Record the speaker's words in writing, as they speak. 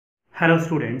Hello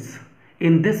students,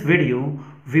 in this video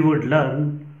we would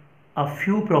learn a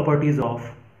few properties of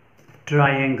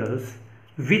triangles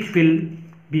which will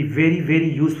be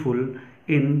very useful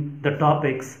in the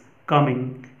topics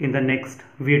coming in the next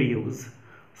videos.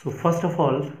 So first of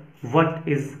all, what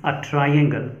is a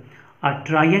triangle? A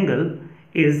triangle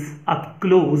is a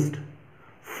closed,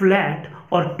 flat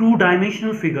or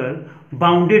two-dimensional figure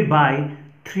bounded by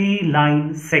three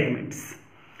line segments.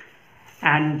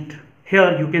 And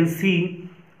here you can see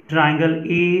triangle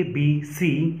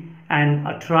ABC, and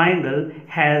a triangle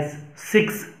has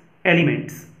 6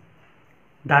 elements,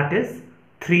 that is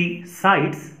 3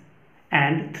 sides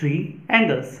and 3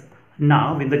 angles.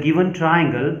 Now in the given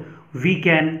triangle we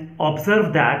can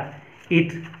observe that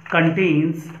it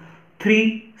contains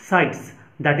 3 sides,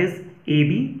 that is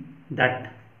AB,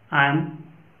 that I am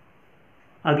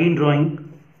again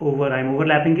drawing over, I am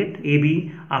overlapping it,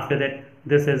 AB. After that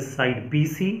this is side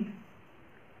BC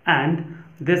and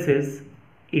this is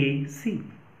AC,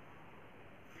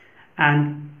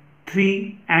 and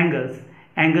 3 angles,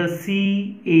 angle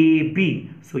CAB.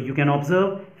 So you can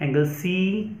observe angle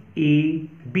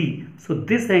CAB. So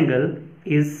this angle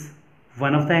is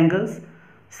one of the angles.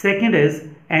 Second is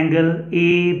angle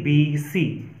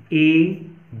ABC,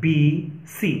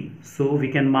 ABC. So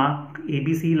we can mark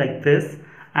ABC like this,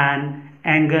 and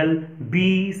angle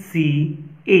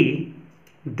BCA,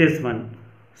 this one.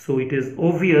 So it is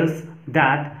obvious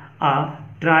that a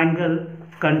triangle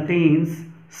contains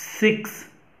 6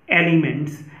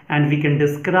 elements, and we can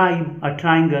describe a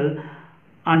triangle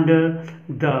under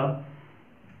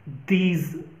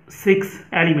these 6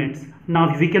 elements.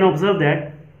 Now we can observe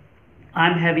that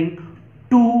I am having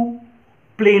 2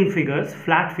 plane figures,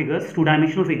 flat figures,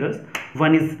 2-dimensional figures.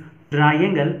 One is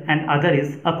triangle and other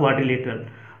is a quadrilateral.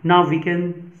 Now we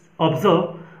can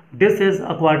observe this is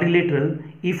a quadrilateral.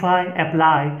 If I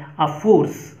apply a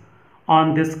force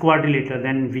on this quadrilateral,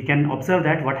 then we can observe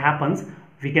that what happens.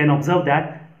 We can observe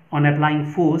that on applying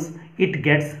force it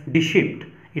gets deshaped.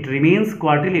 It remains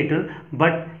quadrilateral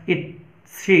but its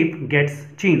shape gets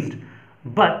changed.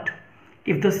 But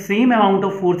if the same amount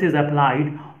of force is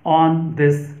applied on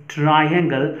this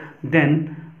triangle,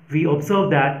 then we observe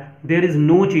that there is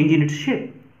no change in its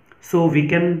shape. So we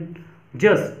can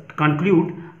just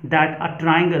conclude that a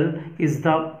triangle is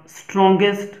the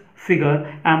strongest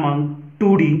figure among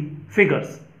 2D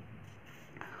figures.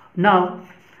 Now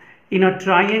in a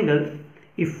triangle,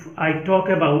 if I talk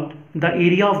about the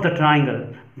area of the triangle,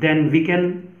 then we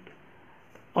can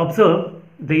observe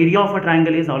the area of a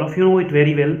triangle is, all of you know it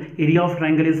very well, area of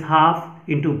triangle is half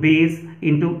into base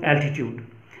into altitude.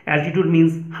 Altitude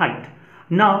means height.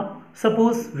 Now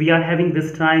suppose we are having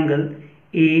this triangle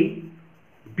A,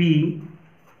 B,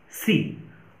 C.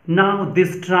 Now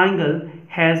this triangle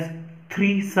has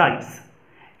 3 sides,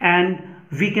 and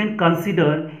we can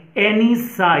consider any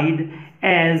side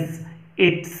as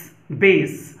its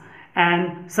base.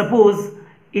 And suppose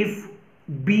if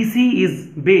BC is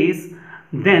base,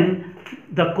 then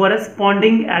the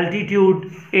corresponding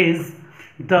altitude is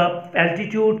the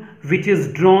altitude which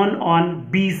is drawn on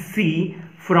BC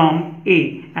from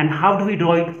A. And how do we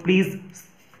draw it? Please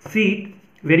see it,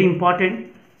 very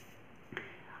important.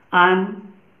 I am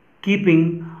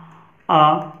keeping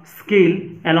a scale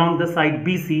along the side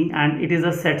BC and it is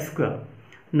a set square.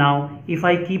 Now if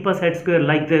I keep a set square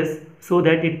like this, so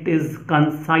that it is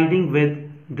coinciding with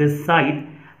this side,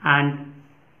 and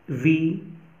we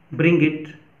bring it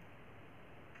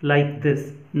like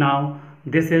this. Now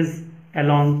this is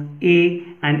along A,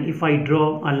 and if I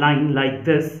draw a line like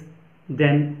this,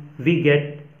 then we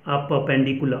get a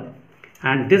perpendicular,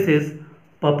 and this is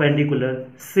perpendicular,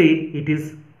 say it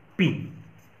is P.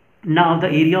 Now the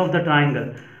area of the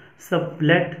triangle, so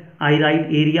let I write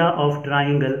area of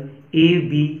triangle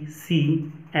ABC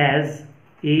as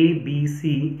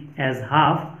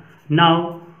half.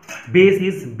 Now base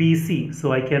is BC,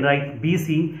 so I can write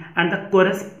BC, and the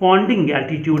corresponding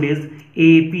altitude is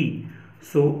AP.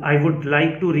 So I would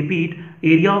like to repeat,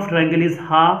 area of triangle is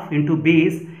half into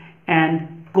base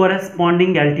and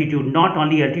corresponding altitude, not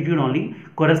only altitude only,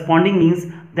 corresponding means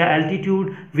the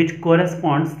altitude which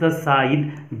corresponds the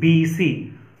side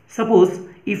BC. Suppose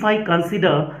if I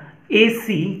consider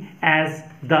AC as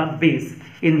the base,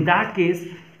 in that case,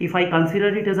 if I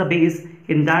consider it as a base,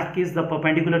 in that case the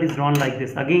perpendicular is drawn like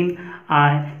this. Again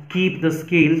I keep the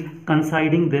scale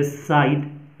coinciding this side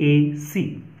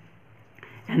AC,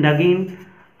 and again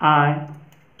I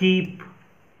keep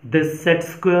this set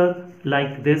square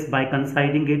like this by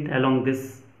coinciding it along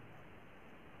this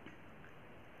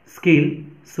scale.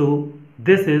 So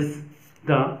this is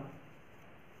the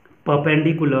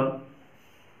perpendicular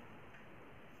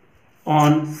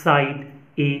on side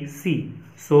AC.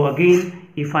 So again,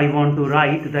 if I want to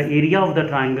write the area of the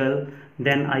triangle,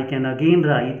 then I can again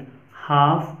write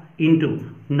half into.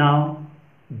 Now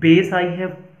base I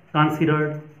have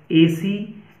considered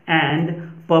AC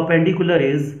and perpendicular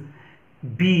is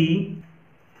BQ.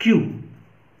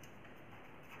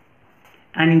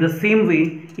 And in the same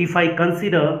way, if I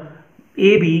consider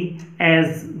AB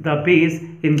as the base,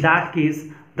 in that case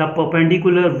the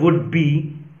perpendicular would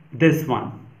be this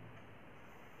one.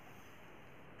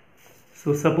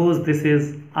 So suppose this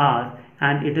is R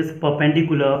and it is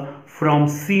perpendicular from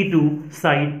C to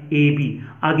side AB.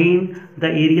 Again, the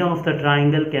area of the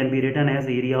triangle can be written as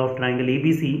area of triangle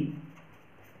ABC.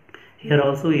 Here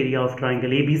also area of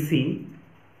triangle ABC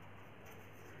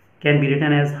can be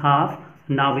written as half.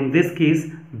 Now in this case,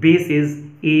 base is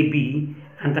AB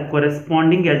and the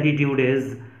corresponding altitude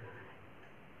is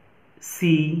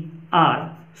CR.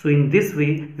 So in this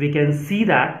way, we can see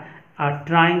that a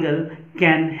triangle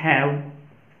can have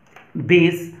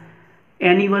base.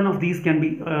 Any one of these can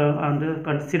be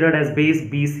considered as base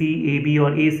BC, AB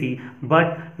or AC,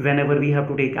 but whenever we have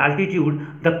to take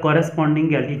altitude, the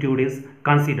corresponding altitude is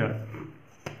considered.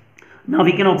 Now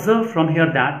we can observe from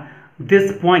here that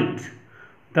this point,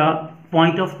 the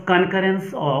point of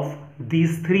concurrence of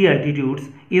these three altitudes,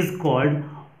 is called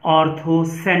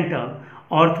orthocenter.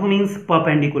 Ortho means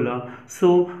perpendicular.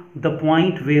 So the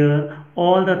point where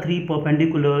all the three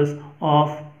perpendiculars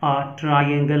of a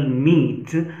triangle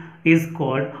meet is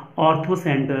called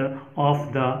orthocenter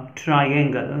of the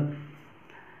triangle.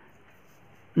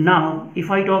 Now if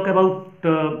I talk about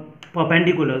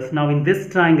perpendiculars, now in this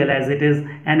triangle, as it is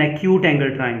an acute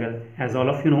angle triangle, as all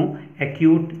of you know,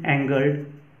 acute angled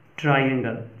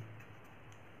triangle.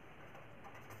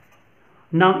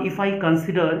 Now if I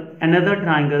consider another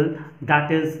triangle,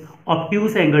 that is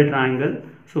obtuse angle triangle,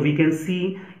 so we can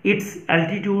see its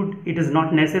altitude, it is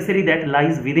not necessary that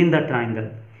lies within the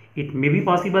triangle. It may be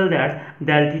possible that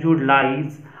the altitude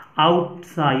lies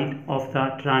outside of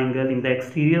the triangle, in the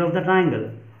exterior of the triangle.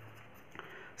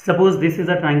 Suppose this is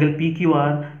a triangle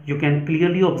PQR, you can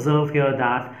clearly observe here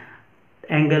that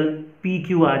angle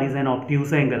PQR is an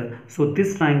obtuse angle. So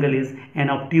this triangle is an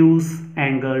obtuse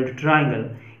angled triangle.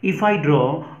 If I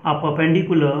draw a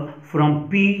perpendicular from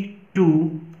P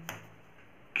to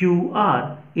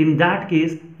QR, in that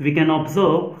case we can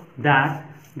observe that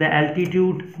the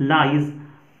altitude lies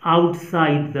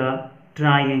outside the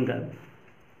triangle.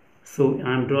 So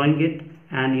I am drawing it,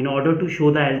 and in order to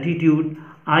show the altitude,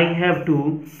 I have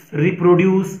to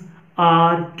reproduce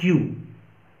RQ,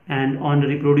 and on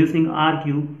reproducing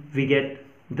RQ we get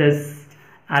this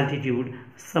altitude.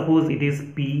 Suppose it is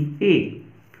PA.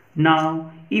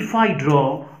 Now if I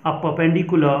draw a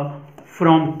perpendicular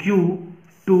from Q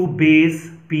to base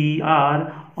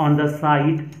PR on the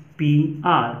side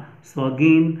PR, so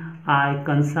again I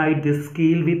coincide this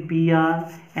scale with PR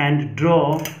and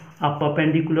draw a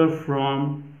perpendicular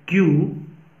from Q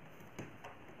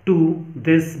to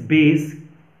this base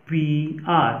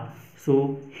PR.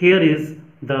 So here is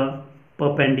the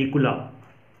perpendicular.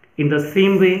 In the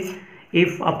same way,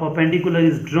 if a perpendicular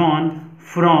is drawn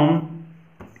from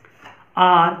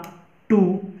R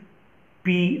to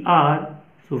PR,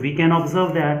 so we can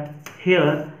observe that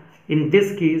here in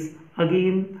this case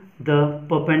again the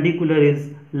perpendicular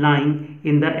is lying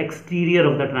in the exterior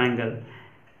of the triangle.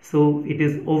 So it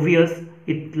is obvious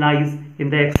it lies in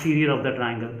the exterior of the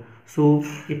triangle. So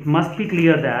it must be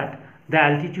clear that the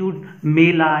altitude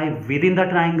may lie within the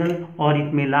triangle or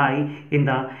it may lie in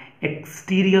the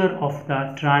exterior of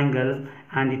the triangle,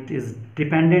 and it is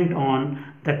dependent on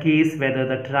the case whether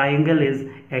the triangle is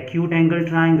acute angle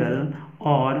triangle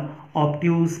or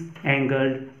obtuse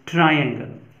angled triangle.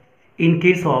 In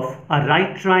case of a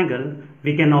right triangle,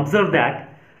 we can observe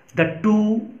that the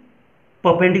two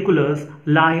perpendiculars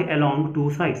lie along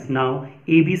two sides. Now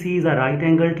ABC is a right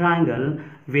angle triangle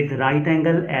with right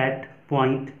angle at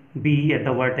point B, at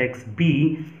the vertex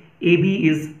B. AB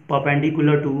is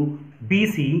perpendicular to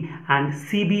BC and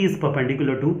CB is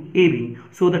perpendicular to AB.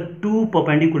 So the two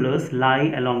perpendiculars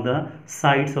lie along the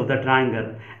sides of the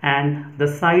triangle, and the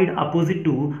side opposite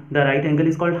to the right angle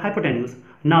is called hypotenuse.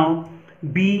 Now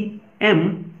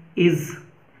BM is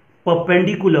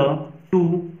perpendicular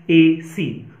to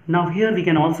AC. Now here we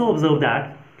can also observe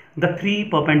that the three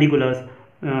perpendiculars,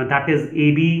 that is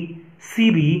AB,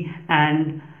 CB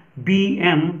and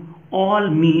BM, all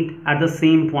meet at the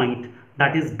same point,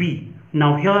 that is B.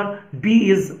 Now here B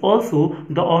is also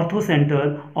the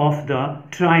orthocenter of the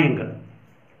triangle.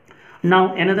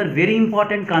 Now another very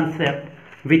important concept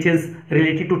which is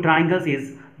related to triangles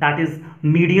is that is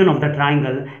median of the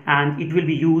triangle, and it will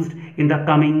be used in the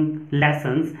coming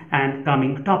lessons and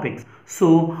coming topics.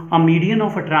 So a median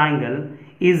of a triangle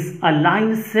is a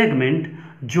line segment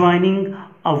joining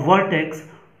a vertex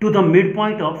to the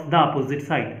midpoint of the opposite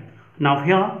side. Now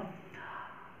here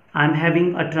I am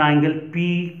having a triangle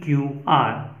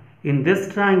PQR. In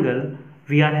this triangle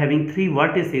we are having three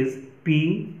vertices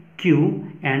P,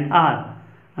 Q and R.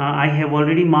 I have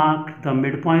already marked the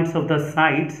midpoints of the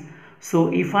sides.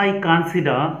 So if I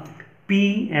consider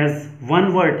P as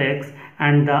one vertex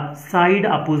and the side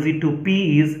opposite to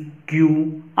P is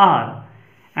QR,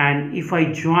 and if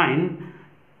I join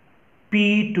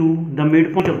P to the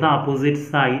midpoint of the opposite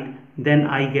side, then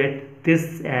I get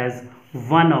this as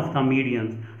one of the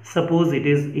medians. Suppose it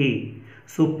is A.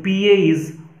 So PA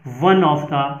is one of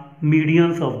the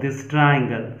medians of this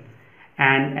triangle,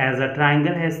 and as a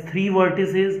triangle has three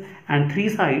vertices and three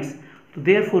sides, so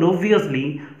therefore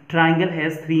obviously triangle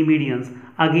has three medians.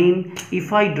 Again,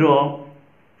 if I draw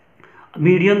a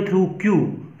median through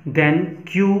Q, then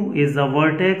Q is a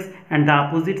vertex and the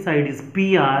opposite side is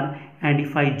PR, and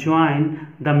if I join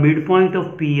the midpoint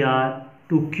of PR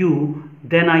to Q,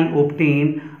 then I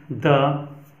obtain the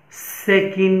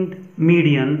second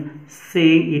median,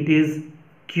 say it is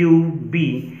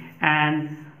QB,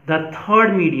 and the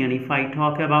third median, if I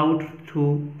talk about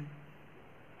to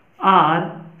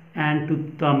R and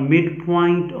to the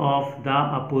midpoint of the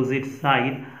opposite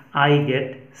side, I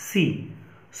get C.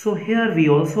 So here we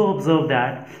also observe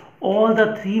that all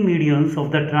the three medians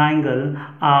of the triangle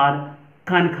are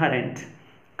concurrent.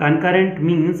 Concurrent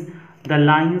means the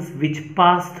lines which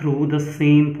pass through the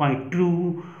same point,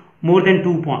 more than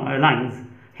two lines.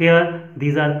 Here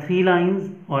these are three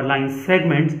lines or line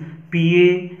segments,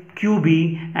 PA,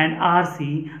 QB and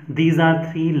RC. These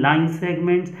are three line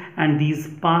segments and these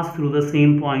pass through the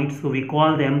same point, so we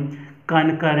call them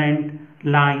concurrent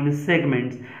line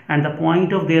segments, and the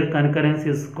point of their concurrence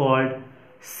is called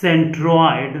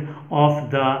centroid of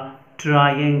the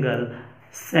triangle.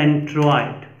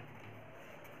 Centroid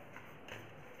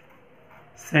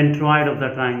of the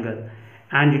triangle,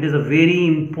 and it is a very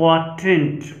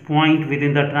important point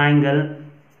within the triangle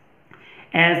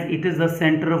as it is the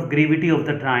center of gravity of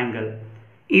the triangle.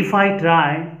 If I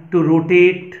try to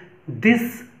rotate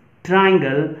this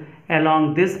triangle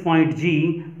along this point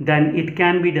G, then it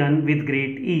can be done with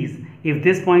great ease. If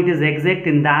this point is exact,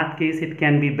 in that case it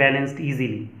can be balanced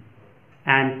easily,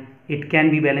 and it can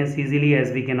be balanced easily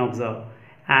as we can observe.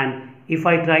 And if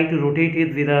I try to rotate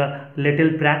it with a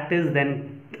little practice,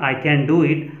 then I can do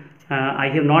it. I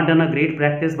have not done a great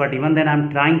practice, but even then I am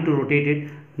trying to rotate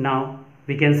it. Now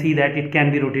we can see that it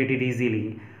can be rotated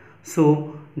easily.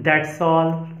 So that's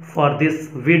all for this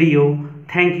video.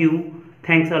 Thank you,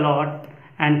 thanks a lot,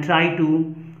 and try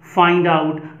to find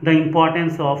out the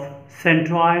importance of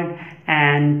centroid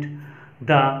and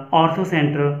the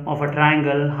orthocenter of a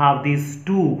triangle, how these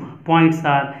 2 points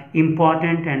are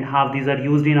important and how these are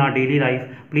used in our daily life.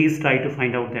 Please try to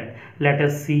find out that. Let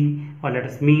us see or let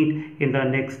us meet in the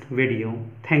next video.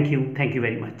 Thank you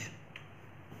very much.